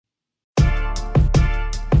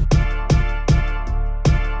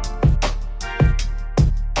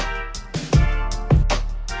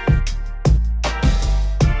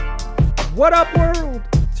What up, world?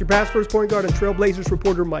 It's your past first point guard and Trailblazers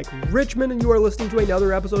reporter Mike Richmond, and you are listening to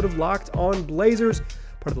another episode of Locked On Blazers,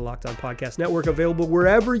 part of the Locked On Podcast Network, available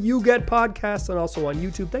wherever you get podcasts and also on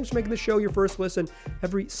YouTube. Thanks for making the show your first listen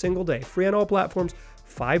every single day. Free on all platforms,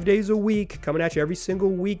 5 days a week, coming at you every single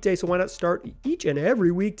weekday. So why not start each and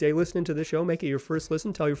every weekday listening to the show? Make it your first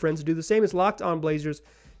listen. Tell your friends to do the same. It's Locked On Blazers,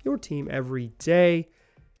 your team every day.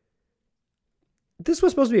 This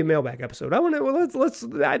was supposed to be a mailbag episode. I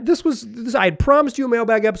had promised you a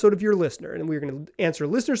mailbag episode if you're a listener, and we were going to answer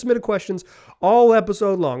listener submitted questions all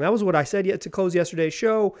episode long. That was what I said yet to close yesterday's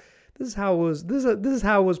show. This is how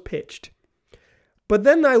it was pitched. But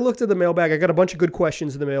then I looked at the mailbag. I got a bunch of good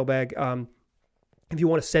questions in the mailbag. If you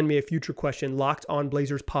want to send me a future question,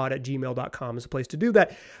 lockedonblazerspod@gmail.com is a place to do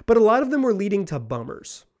that. But a lot of them were leading to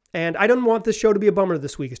bummers. And I don't want this show to be a bummer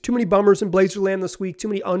this week. It's too many bummers in Blazerland this week, too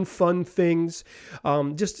many unfun things.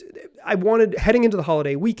 I wanted, heading into the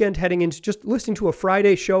holiday weekend, heading into just listening to a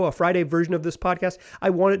Friday show, a Friday version of this podcast, I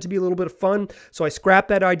want it to be a little bit of fun. So I scrapped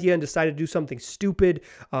that idea and decided to do something stupid.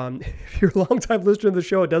 If you're a longtime listener to the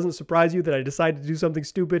show, it doesn't surprise you that I decided to do something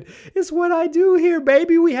stupid. It's what I do here,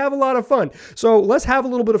 baby. We have a lot of fun. So let's have a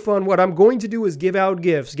little bit of fun. What I'm going to do is give out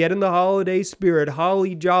gifts, get in the holiday spirit,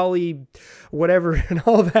 holly jolly, whatever, and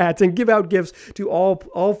all that, and give out gifts to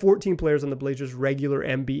all 14 players on the Blazers' regular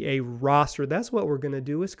NBA roster. That's what we're going to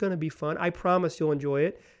do. It's going to be fun. I promise you'll enjoy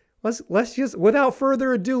it. Let's just, without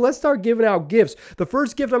further ado, let's start giving out gifts. The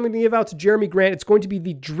first gift I'm going to give out to Jeremy Grant, it's going to be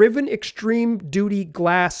the Driven Extreme Duty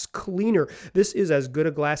Glass Cleaner. This is as good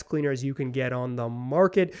a glass cleaner as you can get on the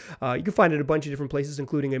market. You can find it at a bunch of different places,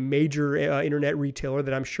 including a major internet retailer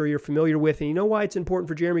that I'm sure you're familiar with. And you know why it's important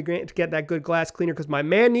for Jeremy Grant to get that good glass cleaner? Because my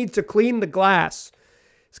man needs to clean the glass.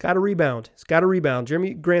 It's got to rebound.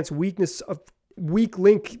 Jeremy Grant's weak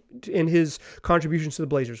link in his contributions to the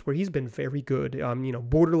Blazers, where he's been very good,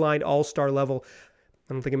 borderline all-star level.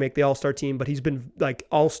 I don't think he make the all-star team, but he's been like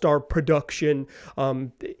all-star production.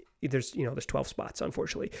 There's 12 spots,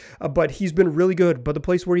 unfortunately, but he's been really good. But the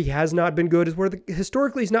place where he has not been good is where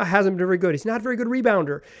historically hasn't been very good. He's not a very good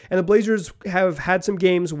rebounder, and the Blazers have had some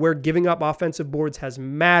games where giving up offensive boards has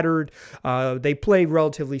mattered. They play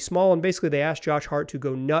relatively small, and basically they ask Josh Hart to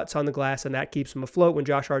go nuts on the glass, and that keeps them afloat. When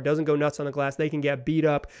Josh Hart doesn't go nuts on the glass, they can get beat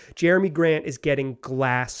up. Jeremy Grant is getting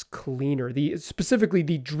glass cleaner, specifically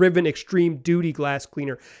the Driven Extreme Duty Glass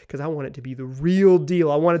Cleaner, because I want it to be the real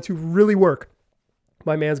deal. I want it to really work.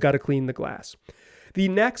 My man's got to clean the glass. The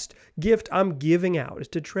next gift I'm giving out is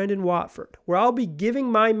to Trendon Watford, where I'll be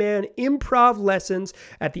giving my man improv lessons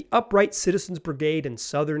at the Upright Citizens Brigade in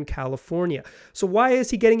Southern California. So why is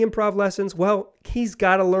he getting improv lessons? Well, he's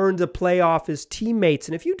got to learn to play off his teammates.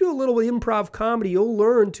 And if you do a little improv comedy, you'll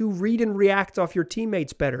learn to read and react off your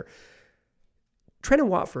teammates better. Trendon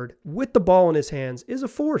Watford, with the ball in his hands, is a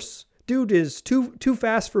force. Dude is too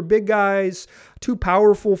fast for big guys, too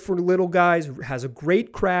powerful for little guys, has a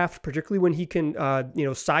great craft, particularly when he can,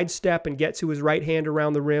 sidestep and get to his right hand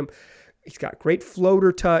around the rim. He's got great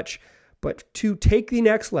floater touch. But to take the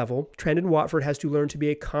next level, Trendon Watford has to learn to be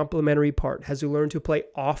a complementary part, has to learn to play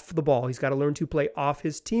off the ball. He's got to learn to play off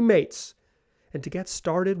his teammates. And to get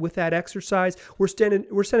started with that exercise, we're sending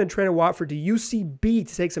Trendon Watford to UCB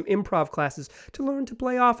to take some improv classes to learn to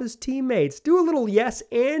play off his teammates. Do a little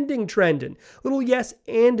yes-anding, Trendon. A little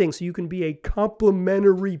yes-anding so you can be a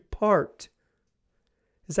complementary part.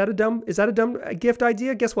 Is that a dumb gift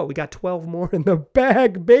idea? Guess what? We got 12 more in the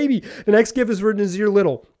bag, baby. The next gift is for Nazir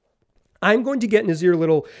Little. I'm going to get Nazir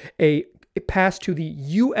Little a pass to the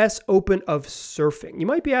U.S. Open of Surfing. You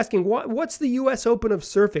might be asking, what's the U.S. Open of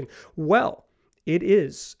Surfing? Well, it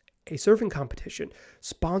is a surfing competition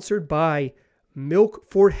sponsored by Milk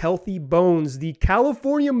for Healthy Bones. The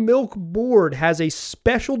California Milk Board has a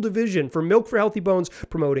special division for Milk for Healthy Bones,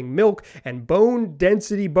 promoting milk and bone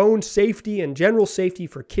density, bone safety, and general safety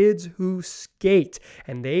for kids who skate.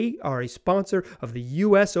 And they are a sponsor of the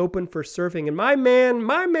U.S. Open for Surfing. And my man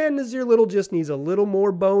Nazir Little just needs a little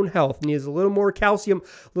more bone health, needs a little more calcium,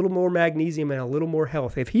 a little more magnesium, and a little more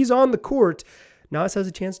health. If he's on the court, Nas has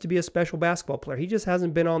a chance to be a special basketball player. He just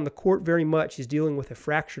hasn't been on the court very much. He's dealing with a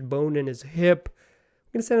fractured bone in his hip.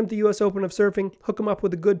 I'm going to send him to the U.S. Open of Surfing, hook him up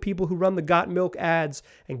with the good people who run the Got Milk ads,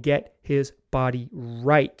 and get his body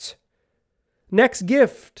right. Next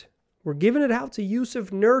gift, we're giving it out to Jusuf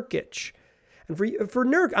Nurkic. And for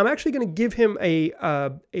Nurk, I'm actually going to give him a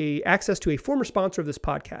access to a former sponsor of this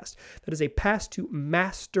podcast. That is a pass to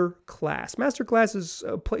Masterclass. Masterclass is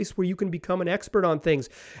a place where you can become an expert on things.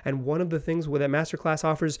 And one of the things where that Masterclass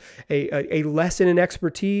offers a lesson in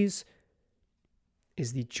expertise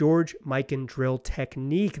is the George Mikan drill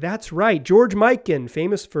technique. That's right. George Mikan,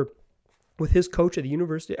 famous for with his coach at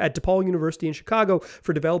DePaul University in Chicago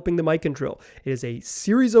for developing the Mikan drill. It is a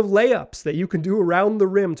series of layups that you can do around the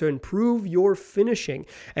rim to improve your finishing.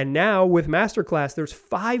 And now with Masterclass, there's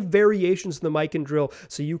 5 variations of the Mikan drill,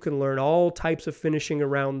 so you can learn all types of finishing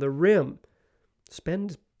around the rim.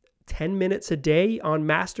 Spend 10 minutes a day on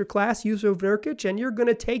Masterclass, Jusuf Nurkic, and you're going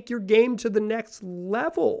to take your game to the next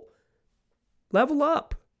level. Level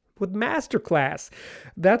up with Masterclass.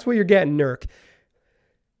 That's what you're getting, Nurk.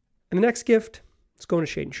 And the next gift is going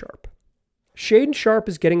to Shaedon Sharpe. Shaedon Sharpe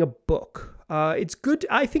is getting a book. It's good,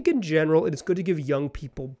 I think in general, it's good to give young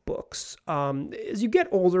people books. As you get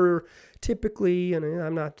older, typically,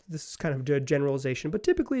 and this is kind of a generalization, but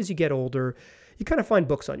typically as you get older, you kind of find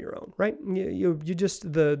books on your own, right? You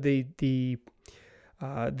just, the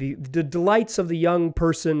delights of the young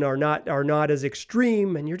person are not as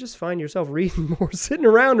extreme, and you just find yourself reading more, sitting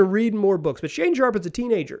around and reading more books. But Shaedon Sharpe is a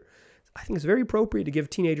teenager. I think it's very appropriate to give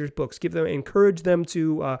teenagers books, encourage them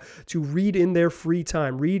to read in their free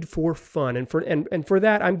time, read for fun. And for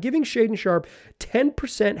that, I'm giving Shaedon Sharpe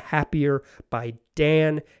 10% Happier by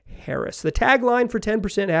Dan Harris. The tagline for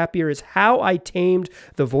 10% Happier is how I tamed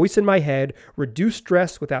the voice in my head, reduced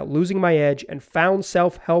stress without losing my edge, and found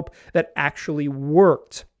self-help that actually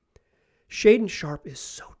worked. Shaedon Sharpe is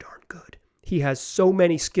so darn good. He has so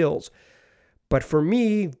many skills. But for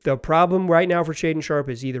me, the problem right now for Shaedon Sharpe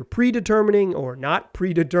is either predetermining or not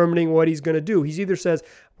predetermining what he's going to do. He either says,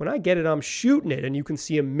 when I get it, I'm shooting it. And you can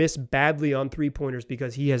see him miss badly on 3-pointers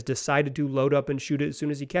because he has decided to load up and shoot it as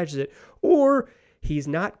soon as he catches it. Or he's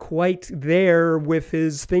not quite there with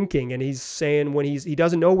his thinking. And he's saying he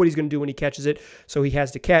doesn't know what he's going to do when he catches it. So he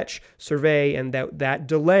has to catch, survey, and that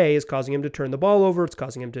delay is causing him to turn the ball over. It's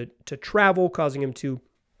causing him to travel, causing him to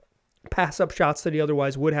pass up shots that he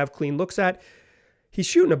otherwise would have clean looks at. He's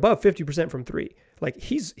shooting above 50% from 3. Like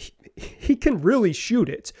he can really shoot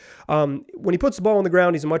it. When he puts the ball on the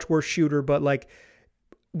ground, he's a much worse shooter. But like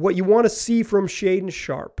what you want to see from Shaedon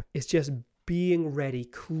Sharpe is just being ready,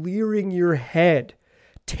 clearing your head,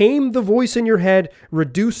 tame the voice in your head,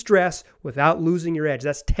 reduce stress without losing your edge.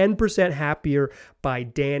 That's 10% Happier by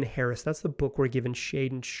Dan Harris. That's the book we're giving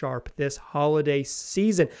Shaedon Sharpe this holiday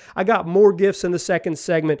season. I got more gifts in the second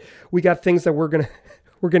segment. We got things that we're going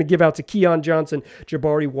to give out to Keon Johnson,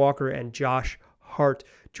 Jabari Walker, and Josh Hart.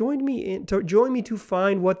 Join me to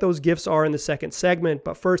find what those gifts are in the second segment.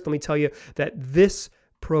 But first, let me tell you that this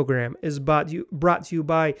program is brought to you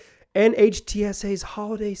by NHTSA's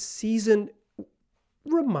holiday season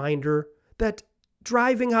reminder that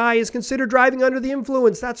driving high is considered driving under the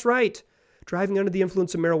influence. That's right. Driving under the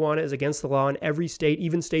influence of marijuana is against the law in every state,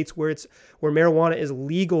 even states where marijuana is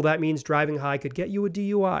legal. That means driving high could get you a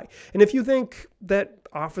DUI. And if you think that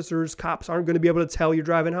cops aren't going to be able to tell you're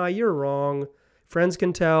driving high, you're wrong. Friends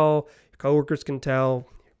can tell, your coworkers can tell,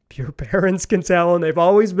 your parents can tell, and they've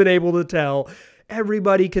always been able to tell.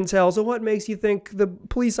 Everybody can tell. So what makes you think the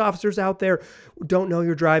police officers out there don't know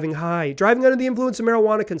you're driving high? Driving under the influence of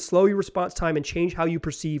marijuana can slow your response time and change how you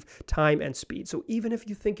perceive time and speed. So even if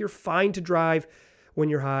you think you're fine to drive when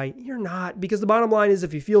you're high, you're not. Because the bottom line is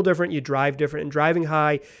if you feel different, you drive different. And driving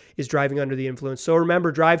high is driving under the influence. So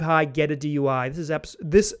remember, drive high, get a DUI.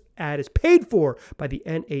 This ad is paid for by the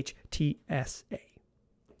NHTSA.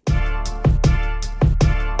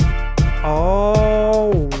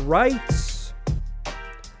 All right.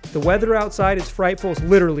 The weather outside is frightful. It's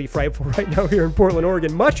literally frightful right now here in Portland,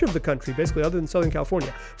 Oregon. Much of the country, basically, other than Southern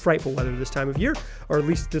California, frightful weather this time of year, or at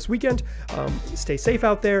least this weekend. Stay safe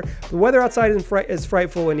out there. The weather outside is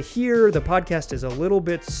frightful, and here the podcast is a little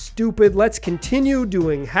bit stupid. Let's continue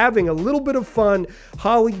having a little bit of fun.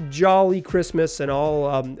 Holly jolly Christmas and all,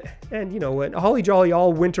 and holly jolly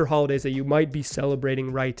all winter holidays that you might be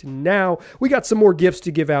celebrating right now. We got some more gifts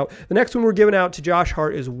to give out. The next one we're giving out to Josh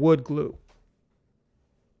Hart is wood glue.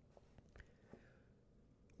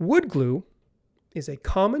 Wood glue is a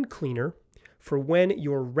common cleaner for when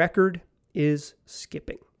your record is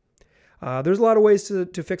skipping. There's a lot of ways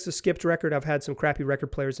to fix a skipped record. I've had some crappy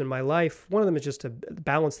record players in my life. One of them is just to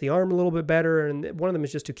balance the arm a little bit better, and one of them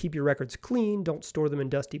is just to keep your records clean. Don't store them in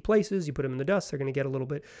dusty places. You put them in the dust, they're going to get a little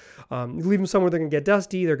bit, you leave them somewhere they're going to get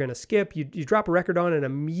dusty, they're going to skip. You drop a record on and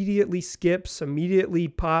immediately skips, immediately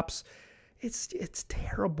pops. It's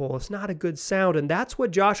terrible. It's not a good sound. And that's what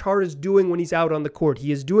Josh Hart is doing when he's out on the court.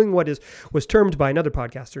 He is doing what was termed by another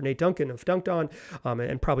podcaster, Nate Duncan of Dunked On,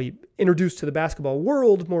 and probably introduced to the basketball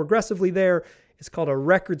world more aggressively there. It's called a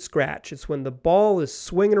record scratch. It's when the ball is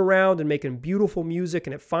swinging around and making beautiful music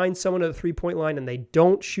and it finds someone at the 3-point line and they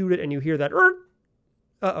don't shoot it and you hear that,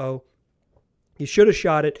 uh-oh. You should have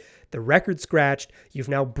shot it. The record scratched. You've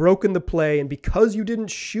now broken the play. And because you didn't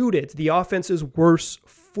shoot it, the offense is worse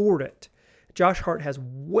for it. Josh Hart has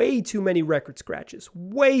way too many record scratches,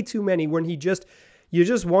 way too many when you just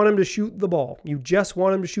want him to shoot the ball. You just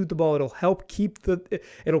want him to shoot the ball. It'll help keep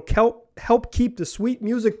help keep the sweet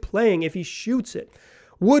music playing if he shoots it.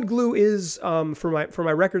 Wood glue is, for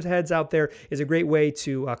my records heads out there, is a great way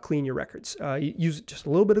to clean your records. You use just a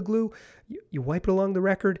little bit of glue. You wipe it along the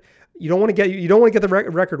record. You don't want to get the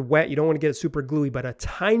record wet. You don't want to get it super gluey, but a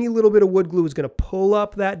tiny little bit of wood glue is going to pull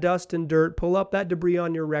up that dust and dirt, pull up that debris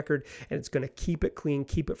on your record, and it's going to keep it clean,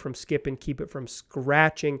 keep it from skipping, keep it from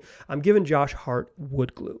scratching. I'm giving Josh Hart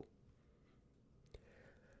wood glue.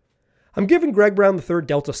 I'm giving Greg Brown III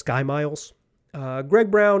Delta Sky Miles. Greg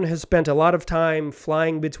Brown has spent a lot of time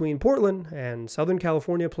flying between Portland and Southern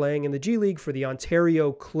California playing in the G League for the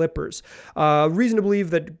Ontario Clippers. Reason to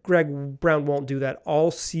believe that Greg Brown won't do that all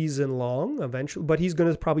season long eventually, but he's going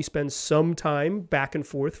to probably spend some time back and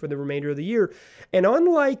forth for the remainder of the year. And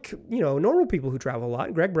unlike, normal people who travel a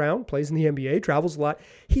lot, Greg Brown plays in the NBA, travels a lot.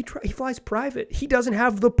 He flies private. He doesn't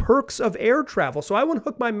have the perks of air travel. So I want to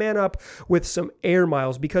hook my man up with some air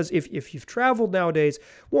miles, because if you've traveled nowadays,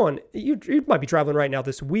 one, you might be traveling right now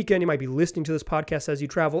this weekend. You might be listening to this podcast as you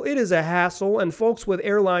travel. It is a hassle, and folks with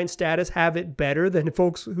airline status have it better than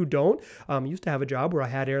folks who don't. I used to have a job where I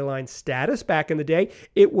had airline status back in the day.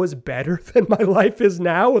 It was better than my life is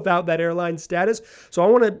now without that airline status. So I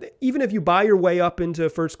want to, even if you buy your way up into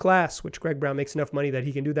first class, which Greg Brown makes enough money that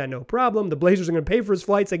he can do that no problem. The Blazers are going to pay for his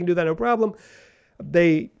flights. They can do that no problem.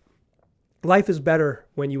 Life is better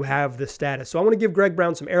when you have the status. So I want to give Greg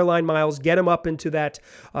Brown some airline miles, get him up into that,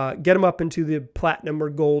 get him up into the platinum or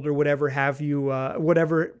gold or whatever have you,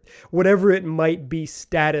 whatever it might be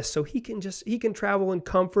status. So he can travel in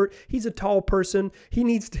comfort. He's a tall person. He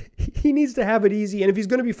needs to have it easy. And if he's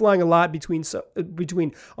going to be flying a lot between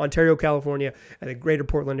Ontario, California and the greater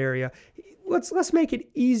Portland area, let's make it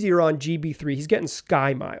easier on GB3. He's getting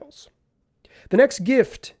Sky Miles. The next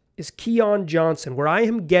gift is Keon Johnson, where I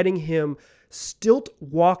am getting him stilt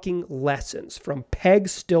walking lessons from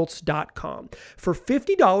pegstilts.com. For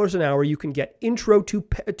 $50 an hour, you can get intro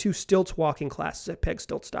to stilts walking classes at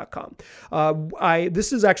pegstilts.com.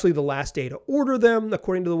 This is actually the last day to order them,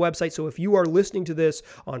 according to the website. So if you are listening to this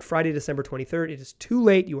on Friday, December 23rd, it is too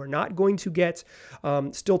late. You are not going to get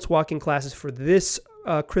stilts walking classes for this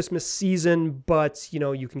Christmas season, but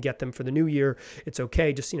you can get them for the new year. It's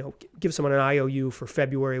okay. Just give someone an IOU for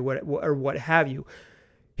February or what have you.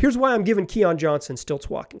 Here's why I'm giving Keon Johnson stilts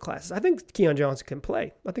walking classes. I think Keon Johnson can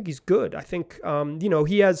play. I think he's good. I think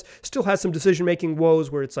he still has some decision making woes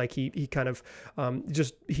where it's like he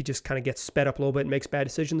just kind of gets sped up a little bit and makes bad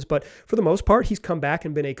decisions. But for the most part, he's come back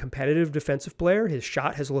and been a competitive defensive player. His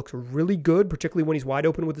shot has looked really good, particularly when he's wide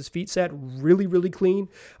open with his feet set. Really, really clean.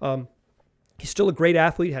 He's still a great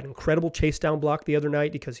athlete. Had an incredible chase down block the other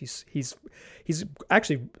night because he's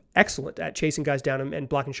actually excellent at chasing guys down and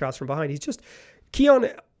blocking shots from behind. He's just Keon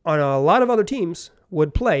on a lot of other teams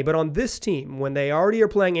would play, but on this team, when they already are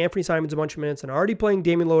playing Anthony Simons a bunch of minutes and already playing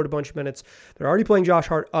Damian Lillard a bunch of minutes, they're already playing Josh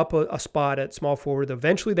Hart up a spot at small forward.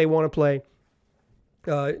 Eventually, they want to play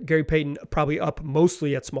Gary Payton probably up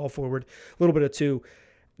mostly at small forward, a little bit of two.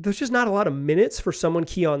 There's just not a lot of minutes for someone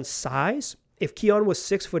Keon's size. If Keon was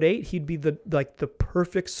 6'8", he'd be the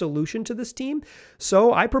perfect solution to this team.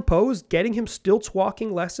 So I propose getting him stilts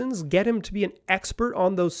walking lessons, get him to be an expert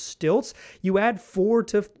on those stilts. You add 4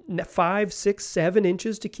 to 5, 6, 7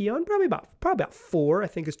 inches to Keon, probably about 4. I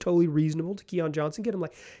think is totally reasonable to Keon Johnson. Get him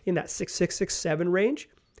like in that 6'6", 6'7" range.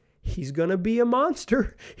 He's going to be a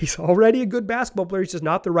monster. He's already a good basketball player. He's just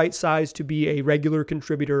not the right size to be a regular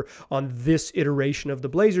contributor on this iteration of the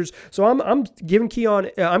Blazers. So I'm giving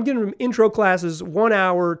Keon, I'm giving him intro classes, 1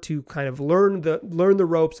 hour to kind of learn the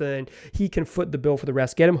ropes, and then he can foot the bill for the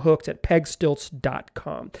rest. Get him hooked at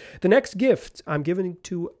pegstilts.com. The next gift I'm giving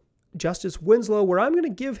to Justice Winslow, where I'm going to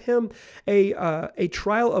give him a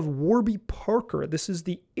trial of Warby Parker. This is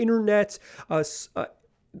the internet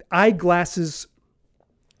eyeglasses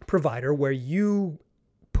provider where you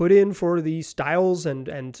put in for the styles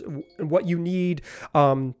and what you need,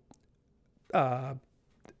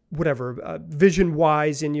 vision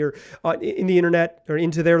wise in the internet or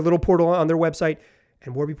into their little portal on their website.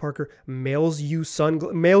 And Warby Parker mails you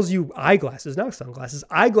eyeglasses, not sunglasses,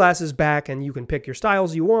 eyeglasses back, and you can pick your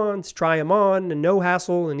styles you want, try them on, and no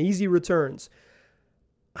hassle and easy returns.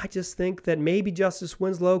 I just think that maybe Justice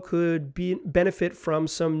Winslow could benefit from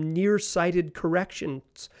some nearsighted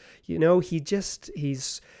corrections. He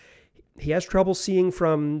has trouble seeing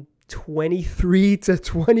from 23 to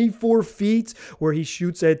 24 feet, where he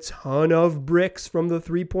shoots a ton of bricks from the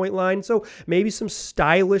three-point line. So maybe some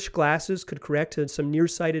stylish glasses could correct some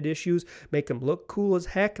nearsighted issues, make him look cool as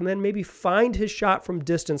heck, and then maybe find his shot from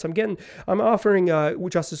distance. I'm offering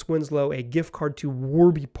Justice Winslow a gift card to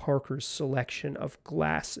Warby Parker's selection of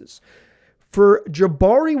glasses. For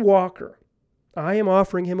Jabari Walker, I am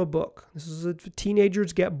offering him a book. This is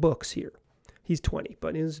teenagers get books here. He's 20,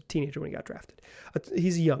 but he was a teenager when he got drafted.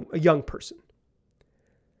 He's a young person.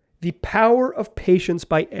 The Power of Patience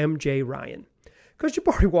by M.J. Ryan. Because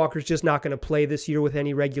Jabari Walker's just not going to play this year with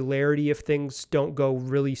any regularity if things don't go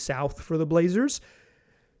really south for the Blazers.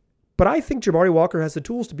 But I think Jabari Walker has the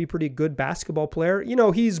tools to be a pretty good basketball player. You know,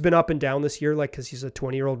 he's been up and down this year, like, because he's a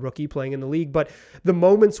 20-year-old rookie playing in the league. But the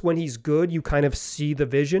moments when he's good, you kind of see the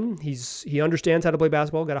vision. He understands how to play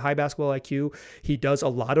basketball, got a high basketball IQ. He does a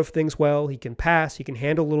lot of things well. He can pass. He can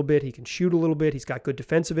handle a little bit. He can shoot a little bit. He's got good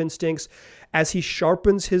defensive instincts. As he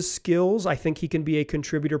sharpens his skills, I think he can be a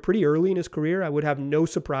contributor pretty early in his career. I would have no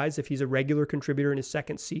surprise if he's a regular contributor in his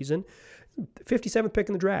second season. 57th pick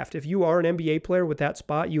in the draft. If you are an NBA player with that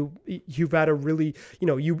spot, you've had a really,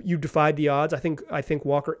 you defied the odds. I think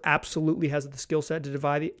Walker absolutely has the skill set to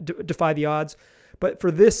defy the odds. But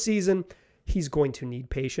for this season, he's going to need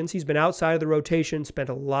patience. He's been outside of the rotation, spent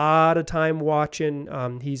a lot of time watching.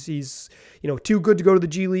 He's too good to go to the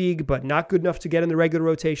G League, but not good enough to get in the regular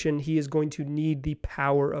rotation. He is going to need the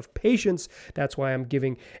power of patience. That's why I'm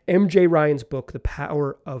giving M.J. Ryan's book, The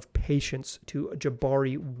Power of Patience, to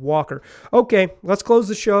Jabari Walker. Okay, let's close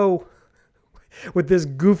the show with this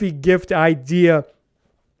goofy gift idea.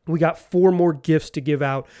 We got 4 more gifts to give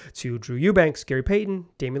out to Drew Eubanks, Gary Payton,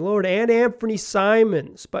 Damian Lillard, and Anthony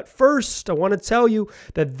Simons. But first, I want to tell you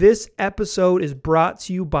that this episode is brought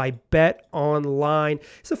to you by Bet Online.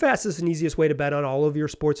 It's the fastest and easiest way to bet on all of your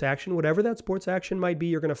sports action. Whatever that sports action might be,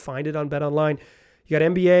 you're going to find it on Bet Online. You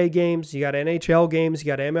got NBA games, you got NHL games, you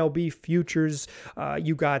got MLB futures,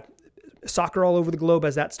 you got soccer all over the globe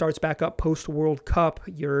as that starts back up post-World Cup.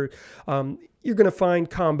 You're going to find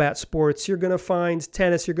combat sports. You're going to find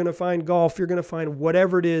tennis. You're going to find golf. You're going to find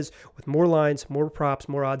whatever it is with more lines, more props,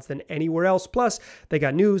 more odds than anywhere else. Plus, they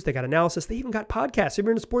got news. They got analysis. They even got podcasts. If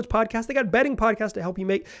you're into sports podcasts, they got betting podcasts to help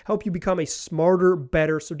you become a smarter,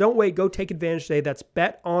 better. So don't wait. Go take advantage today. That's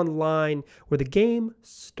Bet Online, where the game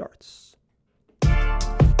starts.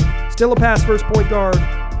 Still a pass first point guard.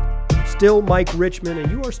 Still Mike Richmond,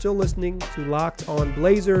 and you are still listening to Locked On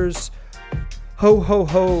Blazers. Ho, ho,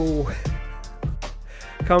 ho.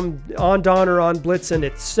 Come on Donner, on Blitzen,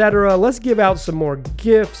 etc. Let's give out some more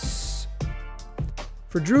gifts.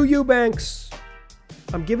 For Drew Eubanks,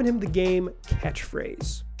 I'm giving him the game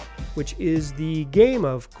catchphrase, which is the game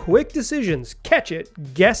of quick decisions. Catch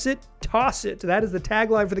it, guess it, toss it. That is the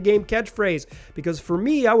tagline for the game catchphrase. Because for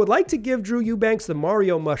me, I would like to give Drew Eubanks the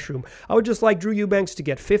Mario Mushroom. I would just like Drew Eubanks to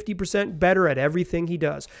get 50% better at everything he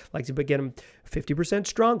does. Like to get him 50%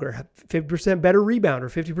 stronger, 50% better rebounder,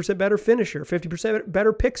 50% better finisher, 50%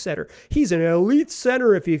 better pick setter. He's an elite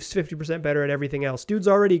center if he's 50% better at everything else. Dude's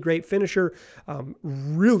already a great finisher.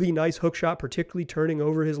 Really nice hook shot, particularly turning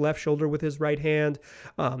over his left shoulder with his right hand.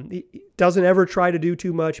 He doesn't ever try to do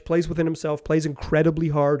too much, plays within himself, plays incredibly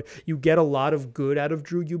hard. You get a lot of good out of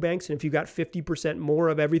Drew Eubanks, and if you got 50% more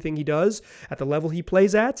of everything he does at the level he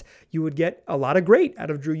plays at, you would get a lot of great out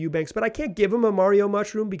of Drew Eubanks. But I can't give him a Mario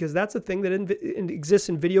Mushroom because that's a thing that exists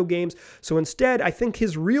in video games. So instead, I think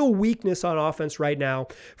his real weakness on offense right now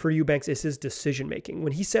for Eubanks is his decision making.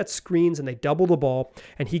 When he sets screens and they double the ball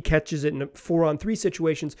and he catches it in 4-on-3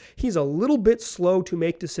 situations, he's a little bit slow to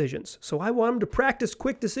make decisions. So I want him to practice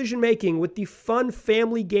quick decision making with the fun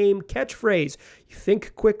family game catchphrase. You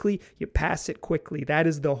think quickly, you pass it quickly. That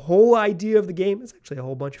is the whole idea of the game. It's actually a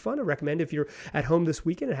whole bunch of fun. I recommend if you're at home this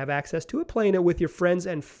weekend and have access to it, playing it with your friends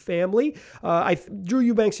and family. Drew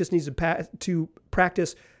Eubanks just needs to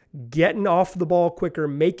practice getting off the ball quicker,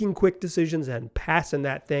 making quick decisions, and passing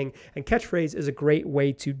that thing. And catchphrase is a great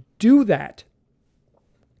way to do that.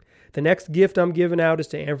 The next gift I'm giving out is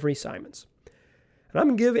to Anthony Simons. And I'm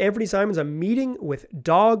going to give Anthony Simons a meeting with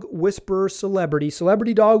dog whisperer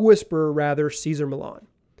celebrity dog whisperer rather, Cesar Millan.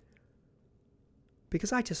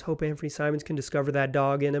 Because I just hope Anthony Simons can discover that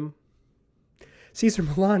dog in him. Cesar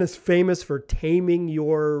Millan is famous for taming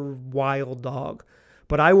your wild dog.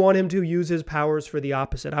 But I want him to use his powers for the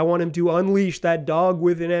opposite. I want him to unleash that dog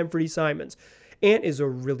within Anthony Simons. Ant is a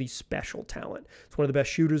really special talent. He's one of the best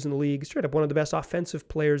shooters in the league. Straight up one of the best offensive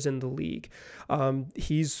players in the league.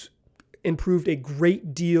 He's improved a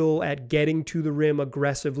great deal at getting to the rim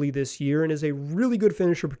aggressively this year and is a really good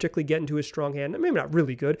finisher, particularly getting to his strong hand. Maybe not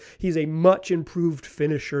really good. He's a much improved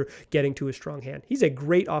finisher getting to his strong hand. He's a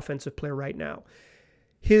great offensive player right now.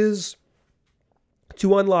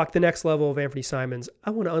 To unlock the next level of Anthony Simons,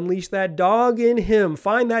 I want to unleash that dog in him.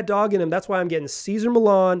 Find that dog in him. That's why I'm getting Cesar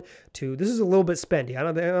Millan to, this is a little bit spendy.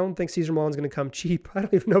 I don't think Cesar Millan's going to come cheap. I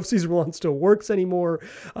don't even know if Cesar Millan still works anymore.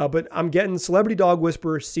 But I'm getting Celebrity Dog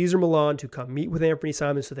Whisperer Cesar Millan to come meet with Anthony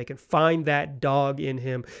Simons so they can find that dog in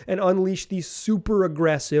him and unleash the super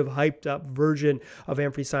aggressive, hyped up version of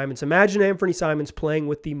Anthony Simons. Imagine Anthony Simons playing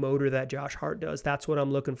with the motor that Josh Hart does. That's what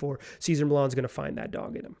I'm looking for. Cesar Millan's going to find that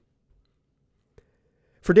dog in him.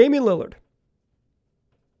 For Damian Lillard,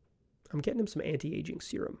 I'm getting him some anti-aging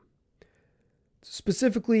serum.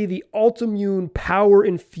 Specifically, the Altimmune Power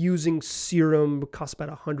Infusing Serum. It costs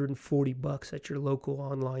about $140 at your local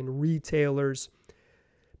online retailers.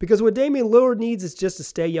 Because what Damian Lillard needs is just to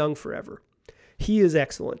stay young forever. He is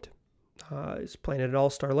excellent. He's playing at an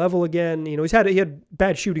all-star level again. He had a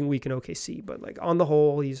bad shooting week in OKC, but like on the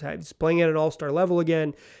whole, he's playing at an all-star level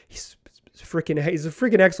again. He's a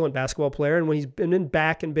freaking excellent basketball player, and when he's been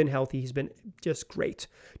back and been healthy, he's been just great.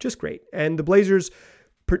 And the Blazers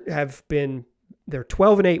they're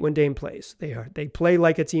 12-8 when Dame plays. They play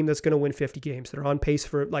like a team that's going to win 50 games. They're on pace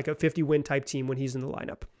for like a 50-win type team when he's in the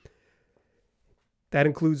lineup. That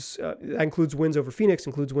includes wins over Phoenix,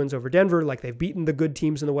 includes wins over Denver. Like, they've beaten the good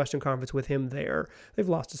teams in the Western Conference with him there. They've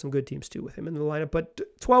lost to some good teams too with him in the lineup. But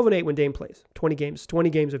 12-8 when Dame plays. 20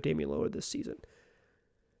 games of Damian Lillard this season.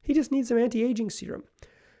 He just needs some anti-aging serum.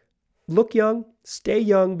 Look young, stay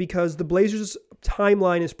young, because the Blazers'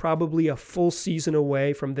 timeline is probably a full season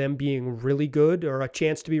away from them being really good, or a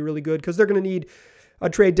chance to be really good, because they're going to need a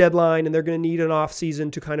trade deadline and they're going to need an off season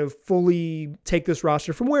to kind of fully take this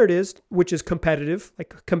roster from where it is, which is competitive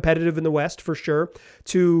in the West for sure,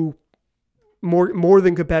 to more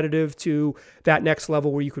than competitive, to that next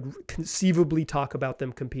level where you could conceivably talk about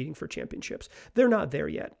them competing for championships. They're not there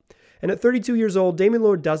yet. And at 32 years old, Damian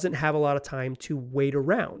Lillard doesn't have a lot of time to wait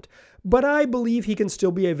around. But I believe he can still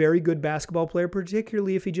be a very good basketball player,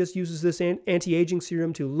 particularly if he just uses this anti-aging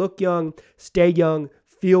serum to look young, stay young,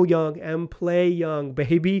 feel young, and play young,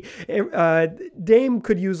 baby. Dame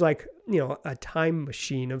could use a time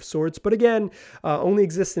machine of sorts, but again, only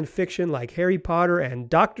exists in fiction like Harry Potter and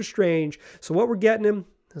Doctor Strange. So what we're getting him,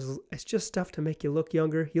 it's just stuff to make you look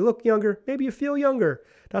younger. You look younger, maybe you feel younger.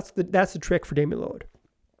 That's the trick for Damian Lillard.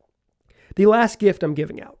 The last gift I'm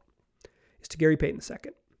giving out is to Gary Payton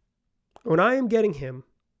II. What I am getting him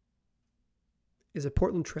is a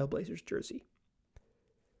Portland Trailblazers jersey.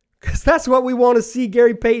 Because that's what we want to see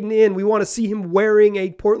Gary Payton in. We want to see him wearing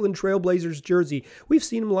a Portland Trailblazers jersey. We've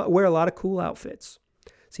seen him wear a lot of cool outfits.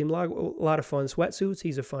 Seen a lot of fun sweatsuits.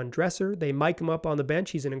 He's a fun dresser. They mic him up on the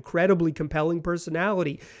bench. He's an incredibly compelling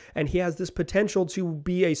personality. And he has this potential to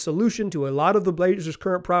be a solution to a lot of the Blazers'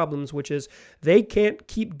 current problems, which is they can't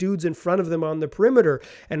keep dudes in front of them on the perimeter.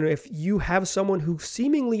 And if you have someone who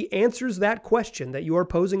seemingly answers that question that you are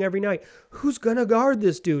posing every night, who's going to guard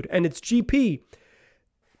this dude? And it's GP.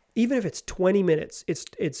 Even if it's 20 minutes,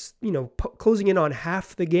 it's closing in on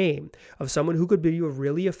half the game of someone who could be a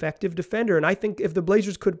really effective defender. And I think if the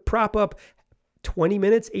Blazers could prop up 20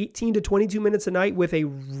 minutes, 18 to 22 minutes a night with a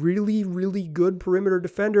really, really good perimeter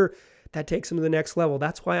defender, that takes him to the next level.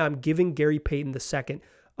 That's why I'm giving Gary Payton II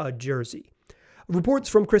a jersey. Reports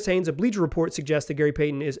from Chris Haynes, a Bleacher Report, suggest that Gary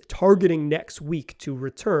Payton is targeting next week to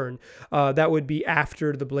return. That would be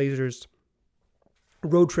after the Blazers'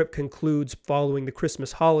 road trip concludes following the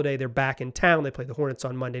Christmas holiday. They're back in town. They play the Hornets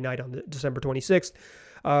on Monday night on December 26th.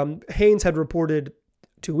 Haynes had reported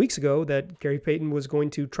 2 weeks ago that Gary Payton was going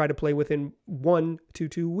to try to play within 1 to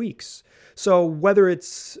 2 weeks. So whether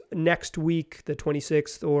it's next week, the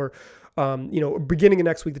 26th, or beginning of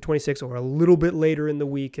next week, the 26th, or a little bit later in the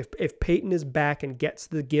week, if Payton is back and gets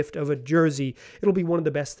the gift of a jersey, it'll be one of the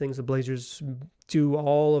best things the Blazers do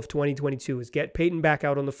all of 2022 is get Payton back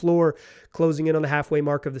out on the floor, closing in on the halfway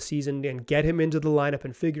mark of the season, and get him into the lineup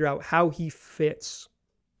and figure out how he fits.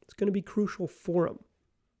 It's going to be crucial for him.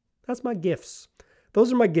 That's my gifts.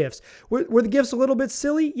 Those are my gifts. Were the gifts a little bit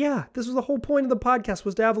silly? Yeah, this was the whole point of the podcast,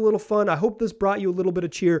 was to have a little fun. I hope this brought you a little bit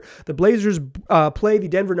of cheer. The Blazers play the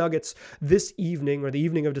Denver Nuggets this evening, or the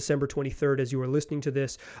evening of December 23rd, as you are listening to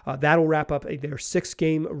this. That'll wrap up their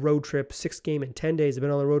 6-game road trip, 6 game in 10 days. They've been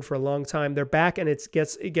on the road for a long time. They're back, and it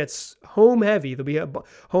gets home heavy. They'll be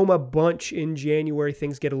home a bunch in January.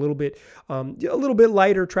 Things get a little bit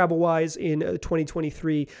lighter travel-wise in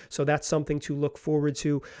 2023, so that's something to look forward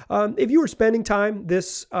to. If you were spending time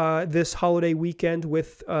spend this holiday weekend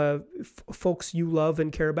with folks you love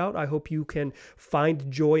and care about. I hope you can find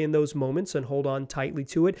joy in those moments and hold on tightly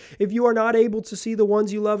to it. If you are not able to see the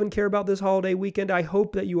ones you love and care about this holiday weekend, I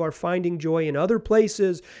hope that you are finding joy in other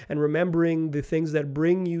places and remembering the things that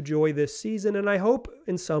bring you joy this season. And I hope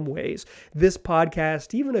in some ways this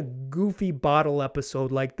podcast, even a goofy bottle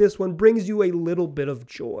episode like this one, brings you a little bit of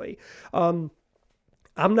joy.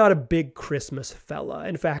 I'm not a big Christmas fella.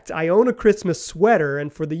 In fact, I own a Christmas sweater,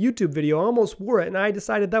 and for the YouTube video, I almost wore it, and I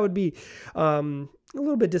decided that would be a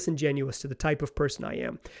little bit disingenuous to the type of person I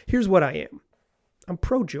am. Here's what I am. I'm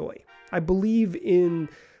pro-joy. I believe in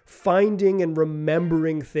finding and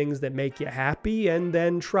remembering things that make you happy and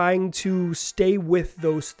then trying to stay with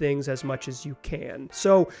those things as much as you can.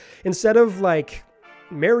 So instead of like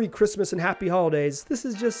Merry Christmas and Happy Holidays, this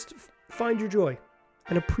is just find your joy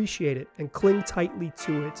and appreciate it and cling tightly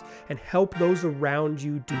to it and help those around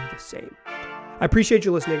you do the same. I appreciate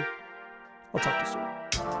you listening. I'll talk to you soon.